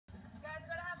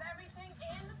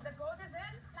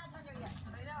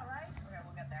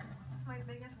my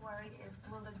biggest worry is,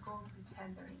 will the goat be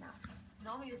tender enough?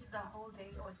 Normally this is a whole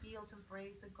day ordeal to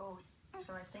braise the goat,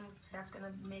 so I think that's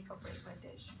gonna make or break my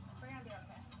dish. We're gonna be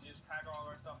okay. You just pack all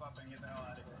our stuff up and get the hell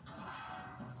out of here.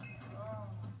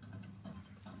 Oh.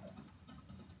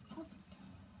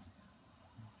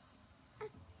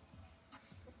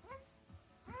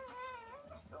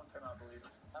 I still cannot believe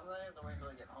it. I'm gonna have to wait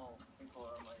until I get home before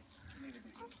I'm like, you need to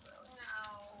be eating that.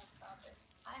 No, stop it.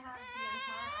 I have the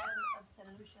entire island of St.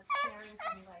 Lucia caring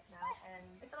for me right now, and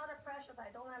it's a lot of pressure, but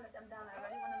I don't want to let them down. I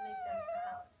really want to make them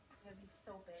proud. It's going to be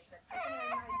so big, but I think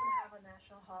I might even have a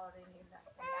national holiday named that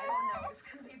day. I don't know. It's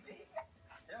going to be big.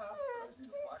 Yeah, you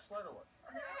need a flashlight or what?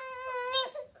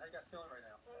 How you guys feeling right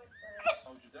now?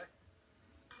 How was your day?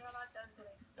 We're not done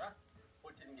today. Yeah?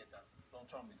 What didn't get done? Don't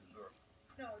tell me dessert.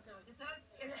 No, desserts. I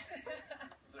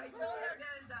Dessert's told there. you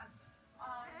that is done.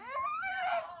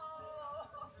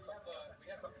 We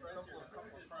have some friends here. A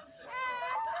couple of friends.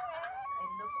 I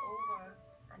look over,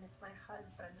 and it's my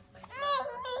husband, my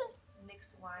brother,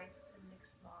 Nick's wife, and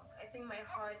Nick's mom. I think my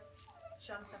heart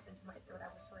jumped up into my throat. I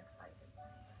was so excited.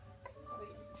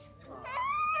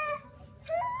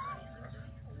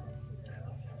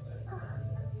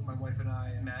 My wife and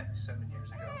I met 7 years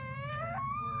ago, and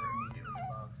were immediately in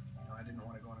love. You know, I didn't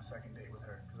want to go on a second date with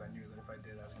her because I knew that if I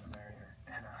did, I was going to marry her.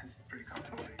 And I was pretty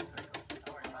comfortable being single.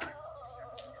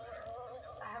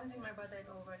 I haven't seen my brother in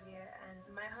over a year, and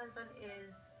my husband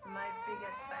is my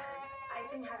biggest fan. I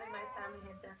think having my family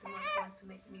here definitely wants to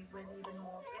make me win even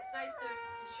more. It's nice to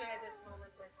share this moment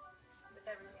with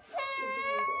everyone.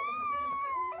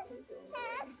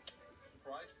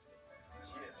 Surprised?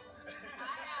 Yes.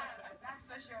 I am, that's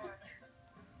for sure.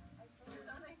 It's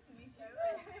so nice to meet you.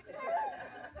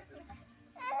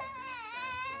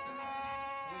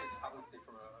 He is obviously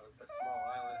from a small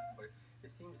island, but it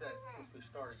seems that since we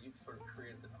started, you've sort of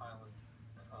created this island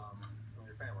from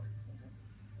your family.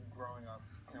 Growing up,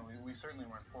 you know, we certainly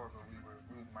weren't poor, but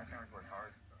my parents worked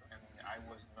hard. I mean, I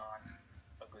was not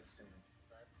a good student.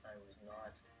 I was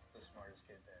not the smartest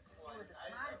kid there. You were the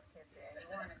smartest kid there. You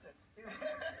weren't a good student.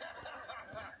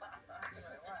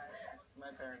 My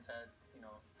parents had, you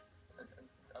know,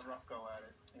 a rough go at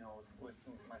it, you know, with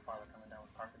my father coming down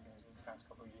with Parkinson's in the past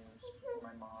couple of years.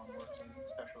 My mom works in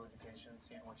special education,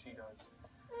 seeing what she does.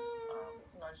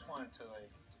 I just wanted to, like,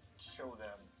 show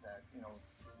them that, you know,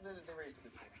 they're raised a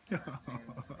good kid.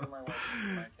 And my wife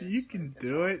and my kids, You can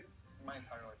do it. My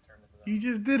entire life turned into that. You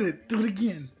just did it. Do it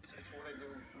again. It's what I do.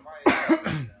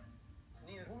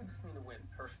 Nina, what would this mean to win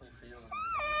personally for you?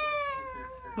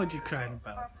 What you crying For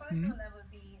about? a personal level,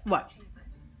 be What? achievement.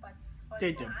 But for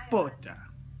They the do island, puta.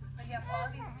 when you have all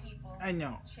these people I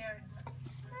know. cheering for you.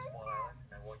 Small island,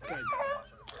 and I worked Good.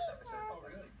 watching the first episode. Oh,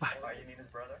 really? Why you need his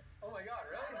brother? Oh my God,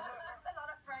 really? That's a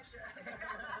lot of pressure.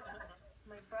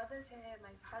 My brother's here,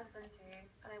 my husband's here,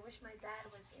 and I wish my dad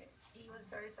was here. He was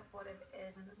very supportive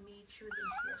in me choosing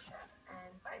to be a chef,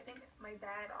 and I think my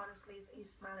dad, honestly, he's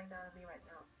smiling down at me right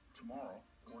now. Tomorrow,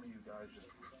 one of you guys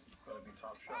just gonna be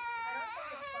top chef. I don't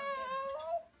think it's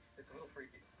something. It's a little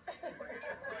freaky.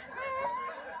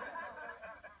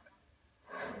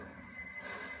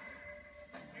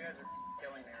 You guys are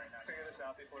killing me right now. Figure this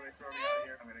out before they throw me out of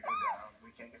here. I'm gonna go down.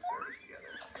 We can't get service together.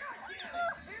 God damn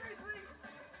it! Seriously?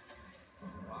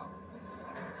 Wow.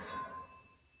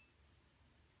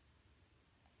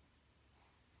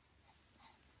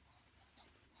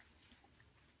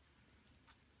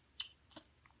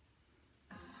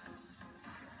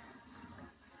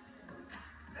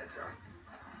 Heads up.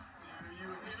 You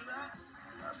hear that?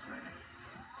 That's me.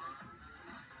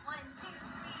 1, 2,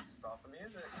 3. Stop the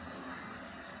music.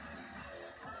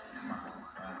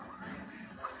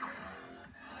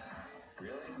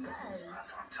 Really?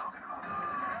 That's what I'm talking about.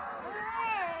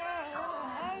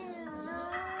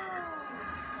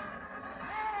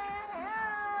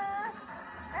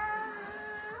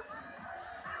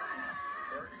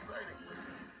 Very exciting.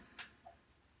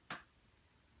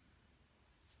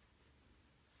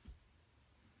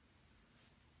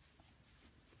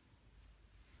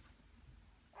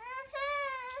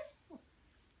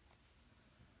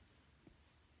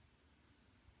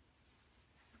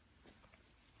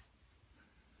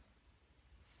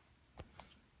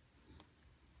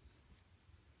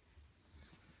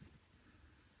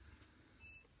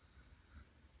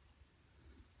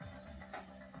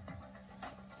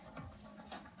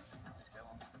 Let's go.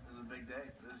 This is a big day.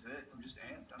 This is it. I'm just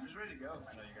amped. I'm just ready to go.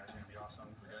 I know you guys are gonna be awesome.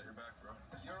 We got your back, bro.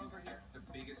 You're over here. The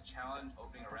biggest challenge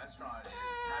opening a restaurant is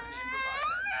having to improvise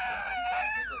as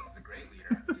Nicholas is a great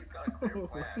leader. He's got a clear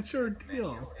plan. Sure His menu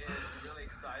deal. is really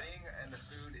exciting and the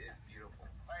food is beautiful.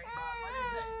 All right, my name's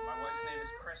Nick. My wife's name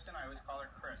is Kristen. I always call her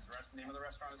Chris. The name of the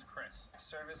restaurant name is Chris.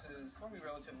 Service is going to be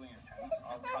relatively intense.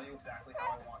 I'll tell you exactly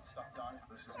how I want stuff done.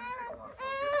 This is going to take a lot of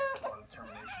focus, a lot of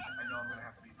determination. I know I'm going to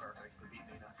have to be perfect to beat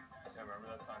Nina. Yeah, remember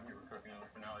that time you were cooking on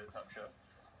the finale of Top Chef?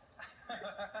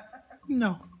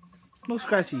 No. No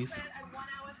scratchies. At 1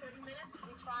 hour, 30 minutes,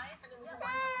 we try it, and then we do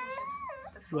one more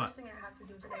patient. The What? first thing I have to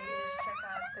do today is check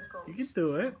out the goats. You can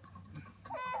do it.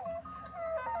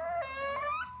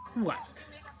 What?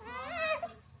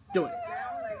 Do it.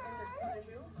 Down, like in the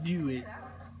jus. Do it.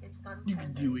 It's done. You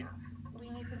can do it. We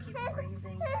need to keep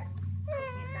raising and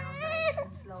cooking it down nice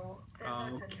and slow.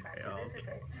 Then we'll turn it back. So this is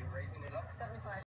it. Raising it up 75.